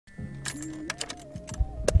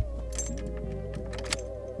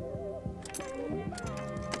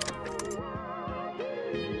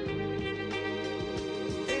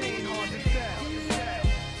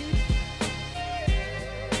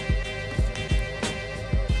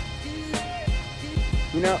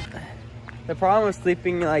You know, the problem with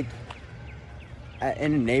sleeping like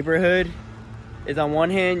in a neighborhood is on one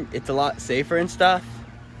hand, it's a lot safer and stuff,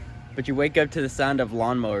 but you wake up to the sound of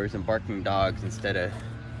lawnmowers and barking dogs instead of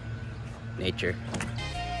nature.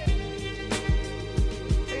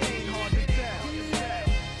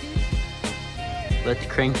 Let's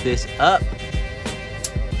crank this up.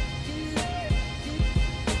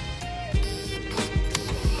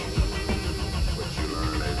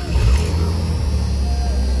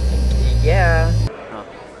 Yeah. Oh.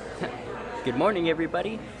 Good morning,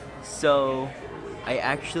 everybody. So, I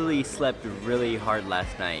actually slept really hard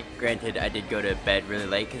last night. Granted, I did go to bed really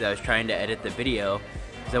late because I was trying to edit the video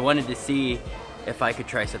because I wanted to see if I could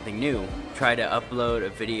try something new. Try to upload a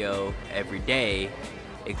video every day,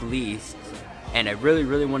 at least. And I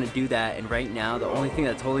really want to do that, and right now the only thing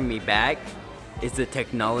that's holding me back is the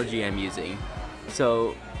technology I'm using.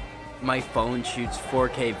 So my phone shoots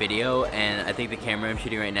 4K video, and I think the camera I'm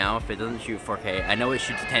shooting right now, if it doesn't shoot 4K, I know it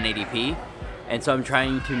shoots 1080p, and so I'm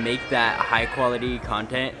trying to make that high quality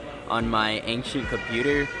content on my ancient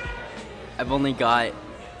computer. I've only got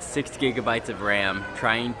 6 gigabytes of RAM,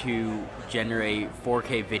 trying to generate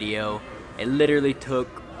 4K video. It literally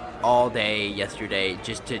took all day yesterday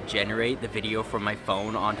just to generate the video from my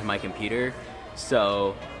phone onto my computer,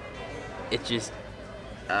 so it's just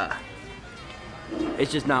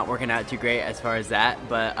not working out too great as far as that.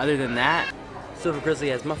 But other than that, Silver Grizzly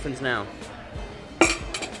has muffins now.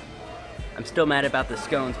 I'm still mad about the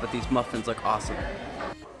scones, but these muffins look awesome.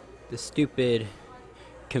 The stupid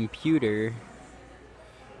computer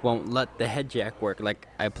won't let the head jack work. Like,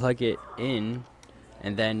 I plug it in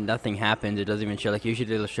and then nothing happens. It doesn't even show. Like,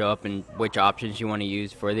 usually it'll show up in which options you want to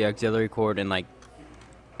use for the auxiliary cord, and like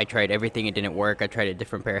I tried everything, it didn't work. I tried a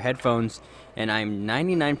different pair of headphones, and I'm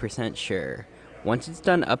 99% sure once it's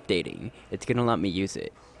done updating, it's gonna let me use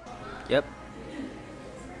it. Yep,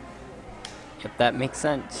 that makes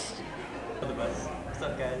sense. What's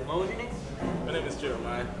up, guys? What was your name? My name is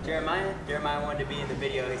Jeremiah. Jeremiah wanted to be in the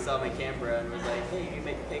video. He saw my camera and was like, hey, you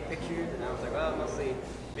take pictures? And I was like, well, mostly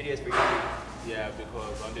videos for you. Yeah,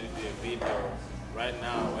 because I wanted to do a video. Right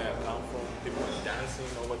now, where I come from, people are dancing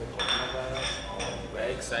over the coronavirus. We're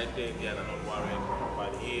excited, yeah, they're not worried.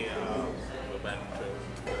 But here, we're back to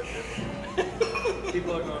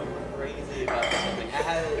People are going crazy about something. I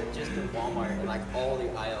had it just in Walmart, and like all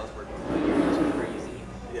the aisles were clear. It's crazy.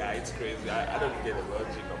 Yeah, it's crazy. I don't get the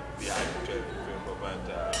logic of the actual film,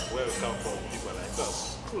 but where we come from, people are like,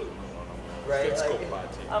 oh, cool. Right, Let's like, go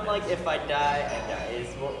party. I'm like, if I die, I die.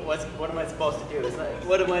 What am I supposed to do? It's like,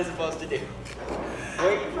 what am I supposed to do? Where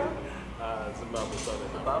are you from? Zimbabwe, Southern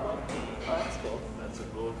Zimbabwe? Oh, that's cool. That's a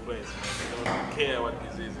good place, man. They don't care what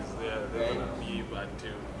disease is there. They're gonna live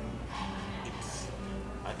until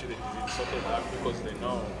the disease sorted out, because they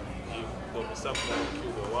know if there'll be something that will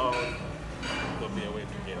kill the world, there'll be a way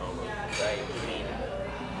to get over it. Right, you mean,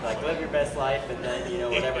 like, live your best life, and then, you know,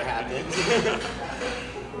 whatever happens.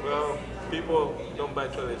 Well, people don't buy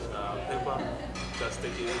toilet paper, just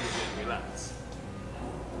take it easy and relax.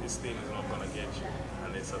 This thing is not gonna get you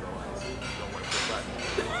unless otherwise you don't want to back.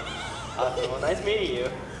 Awesome, well, nice meeting you.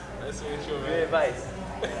 Nice to meet you, man. Good advice.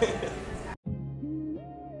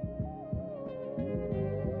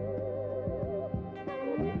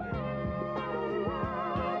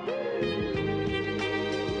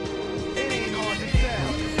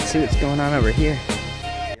 See what's going on over here.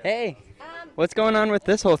 Hey, what's going on with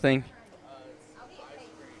this whole thing?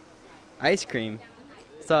 Ice cream.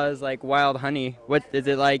 So it's like wild honey. What is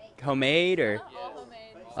it, like homemade or? All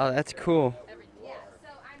homemade. Oh, that's cool.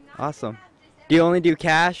 Awesome. Do you only do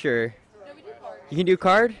cash or? No, we do card. You can do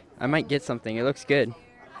card? I might get something. It looks good.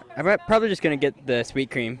 I'm probably just gonna get the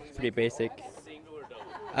sweet cream. Pretty basic.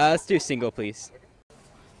 Let's do single, please.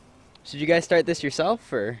 Should you guys start this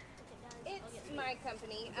yourself or? It's my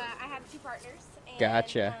company. I have 2 partners. And,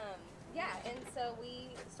 Gotcha. Yeah, and so we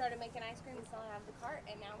started making ice cream and selling out of the cart,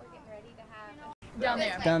 and now we're getting ready to have Down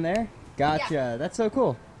there. Down there? Gotcha. Yeah. That's so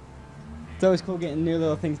cool. It's always cool getting new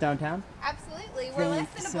little things downtown. Absolutely. We're less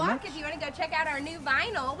Thank than you a so block. much. If you want to go check out our new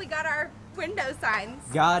vinyl, we got our window signs.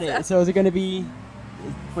 Got it. So is it going to be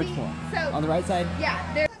which one? So On the right side?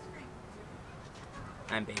 yeah, there's.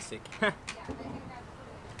 I'm basic.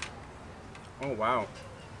 Oh wow.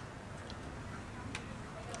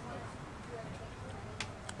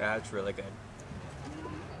 That's really good.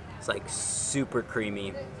 It's like super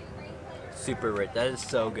creamy, super rich. That is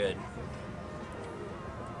so good.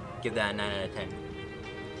 Give that a 9 out of 10.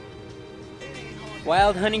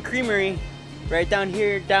 Wild Honey Creamery, right down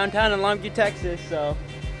here downtown in Longview, Texas. So,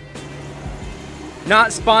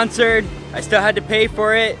 not sponsored. I still had to pay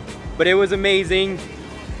for it, but it was amazing.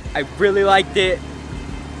 I really liked it.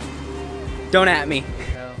 Don't at me.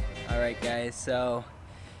 Alright guys, so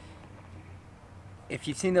if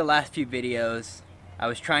you've seen the last few videos, I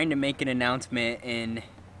was trying to make an announcement in,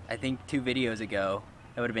 I think 2 videos ago.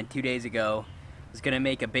 That would have been 2 days ago. I was going to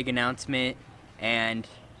make a big announcement, and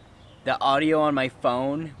the audio on my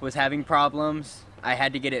phone was having problems. I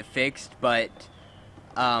had to get it fixed, but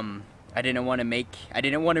I didn't want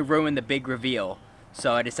to ruin the big reveal.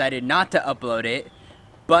 So I decided not to upload it.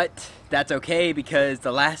 But that's okay, because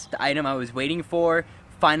the last item I was waiting for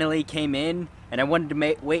finally came in, and I wanted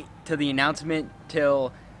to wait till the announcement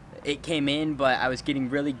till it came in, but I was getting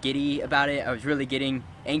really giddy about it. I was really getting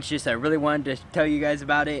anxious. I really wanted to tell you guys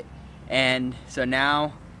about it. And so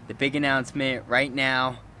now, the big announcement right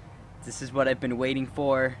now. This is what I've been waiting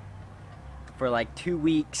for like 2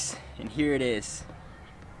 weeks, and here it is.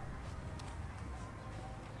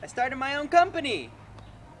 I started my own company.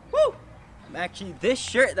 Woo! Actually, this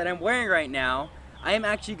shirt that I'm wearing right now, I am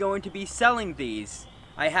actually going to be selling these.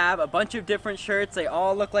 I have a bunch of different shirts. They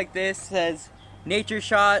all look like this. It says Nature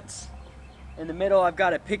Shots. In the middle, I've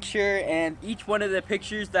got a picture, and each one of the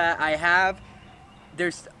pictures that I have,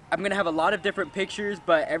 I'm going to have a lot of different pictures,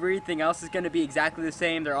 but everything else is going to be exactly the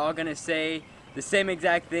same. They're all going to say the same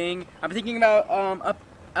exact thing. I'm thinking about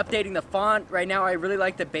updating the font. Right now, I really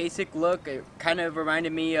like the basic look. It kind of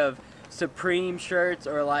reminded me of Supreme shirts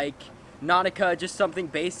or like Nautica, just something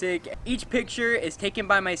basic. Each picture is taken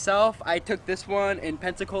by myself. I took this one in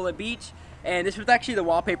Pensacola Beach, and this was actually the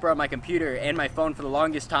wallpaper on my computer and my phone for the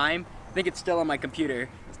longest time. I think it's still on my computer.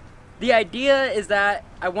 The idea is that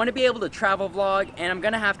I want to be able to travel vlog, and I'm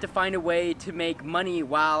gonna have to find a way to make money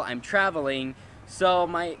while I'm traveling. So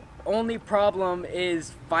my only problem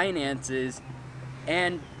is finances,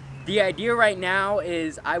 and the idea right now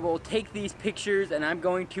is I will take these pictures and I'm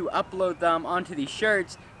going to upload them onto these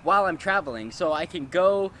shirts while I'm traveling, so I can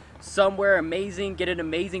go somewhere amazing, get an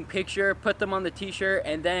amazing picture, put them on the t-shirt,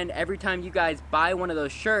 and then every time you guys buy one of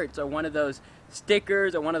those shirts or one of those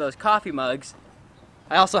stickers or one of those coffee mugs.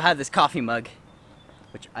 I also have this coffee mug,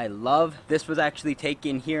 which I love. This was actually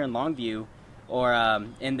taken here in Longview, or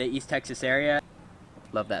in the East Texas area.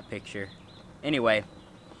 Love that picture. Anyway,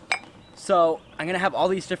 so I'm gonna have all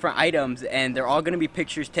these different items, and they're all gonna be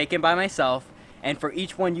pictures taken by myself, and for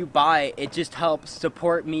each one you buy, it just helps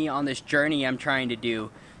support me on this journey I'm trying to do.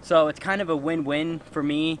 So it's kind of a win-win for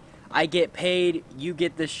me. I get paid, you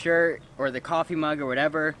get the shirt or the coffee mug or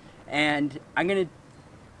whatever, and I'm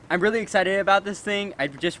really excited about this thing. I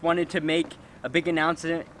just wanted to make a big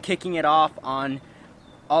announcement, kicking it off on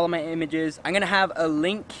all of my images. I'm gonna have a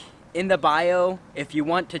link in the bio if you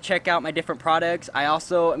want to check out my different products. I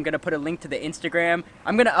also am gonna put a link to the Instagram.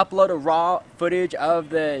 I'm gonna upload a raw footage of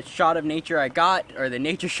the shot of nature I got, or the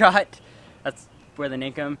nature shot. That's where the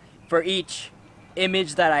name comes. For each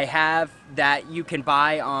image that I have that you can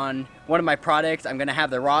buy on one of my products, I'm gonna have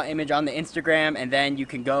the raw image on the Instagram, and then you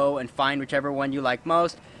can go and find whichever one you like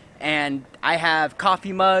most. And I have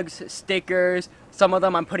coffee mugs, stickers, some of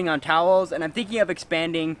them I'm putting on towels, and I'm thinking of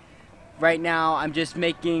expanding. Right now I'm just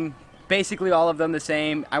making basically all of them the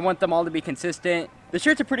same. I want them all to be consistent. The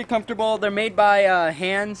shirts are pretty comfortable. They're made by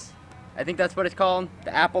Hands. I think that's what it's called,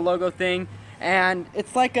 the Apple logo thing. And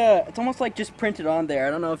it's almost like just printed on there.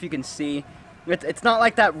 I don't know if you can see. It's not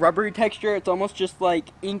like that rubbery texture. It's almost just like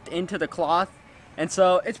inked into the cloth. And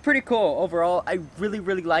so it's pretty cool overall. I really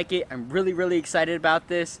like it. I'm really excited about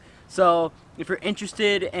this. So if you're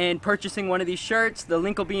interested in purchasing one of these shirts, the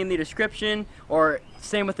link will be in the description, or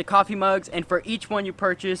same with the coffee mugs. And for each one you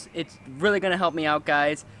purchase, it's really gonna help me out,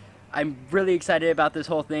 guys. I'm really excited about this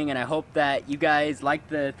whole thing, and I hope that you guys like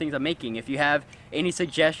the things I'm making. If you have any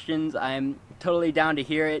suggestions, I'm totally down to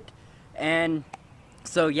hear it. And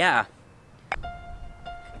so yeah.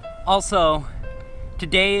 Also,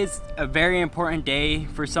 today is a very important day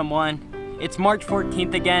for someone. It's March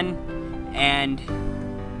 14th again, and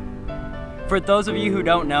for those of you who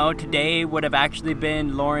don't know, today would have actually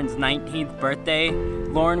been Lauren's 19th birthday.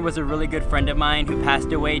 Lauren was a really good friend of mine who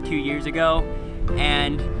passed away 2 years ago,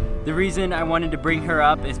 and the reason I wanted to bring her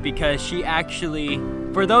up is because she actually,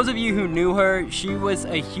 for those of you who knew her, she was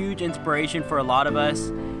a huge inspiration for a lot of us.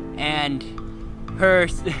 And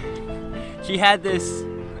she had this,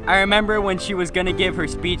 I remember when she was gonna give her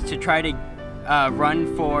speech to try to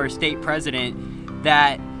run for state president,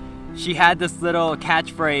 that she had this little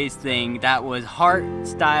catchphrase thing that was heart,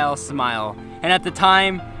 style, smile. And at the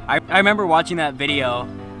time, I remember watching that video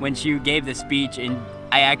when she gave the speech, and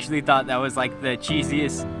I actually thought that was like the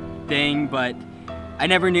cheesiest thing, but I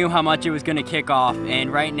never knew how much it was gonna kick off. And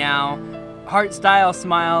right now, heart, style,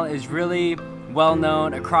 smile is really well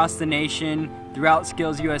known across the nation. Throughout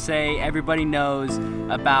Skills USA, everybody knows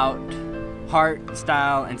about heart,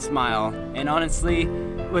 style, and smile. And honestly,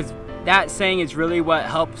 with that saying is really what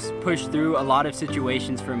helps push through a lot of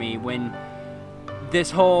situations for me. When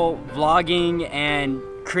this whole vlogging and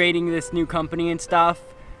creating this new company and stuff,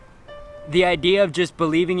 the idea of just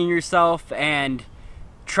believing in yourself and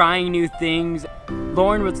trying new things,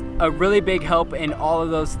 Lauren was a really big help in all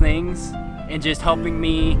of those things, and just helping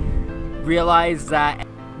me realize that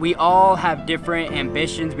we all have different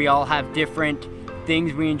ambitions, we all have different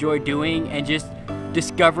things we enjoy doing, and just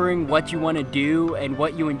discovering what you want to do and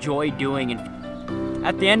what you enjoy doing. And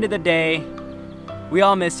at the end of the day, we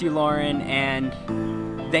all miss you, Lauren, and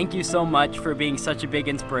thank you so much for being such a big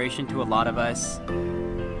inspiration to a lot of us.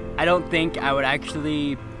 I don't think I would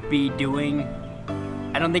actually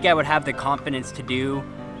I don't think I would have the confidence to do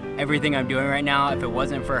everything I'm doing right now if it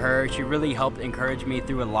wasn't for her. She really helped encourage me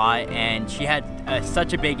through a lot, and she had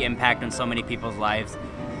such a big impact on so many people's lives.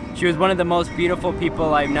 She was one of the most beautiful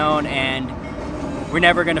people I've known, and we're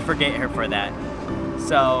never gonna forget her for that.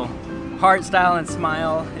 So, heart, style, and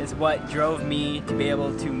smile is what drove me to be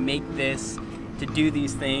able to make this, to do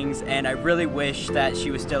these things, and I really wish that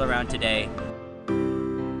she was still around today.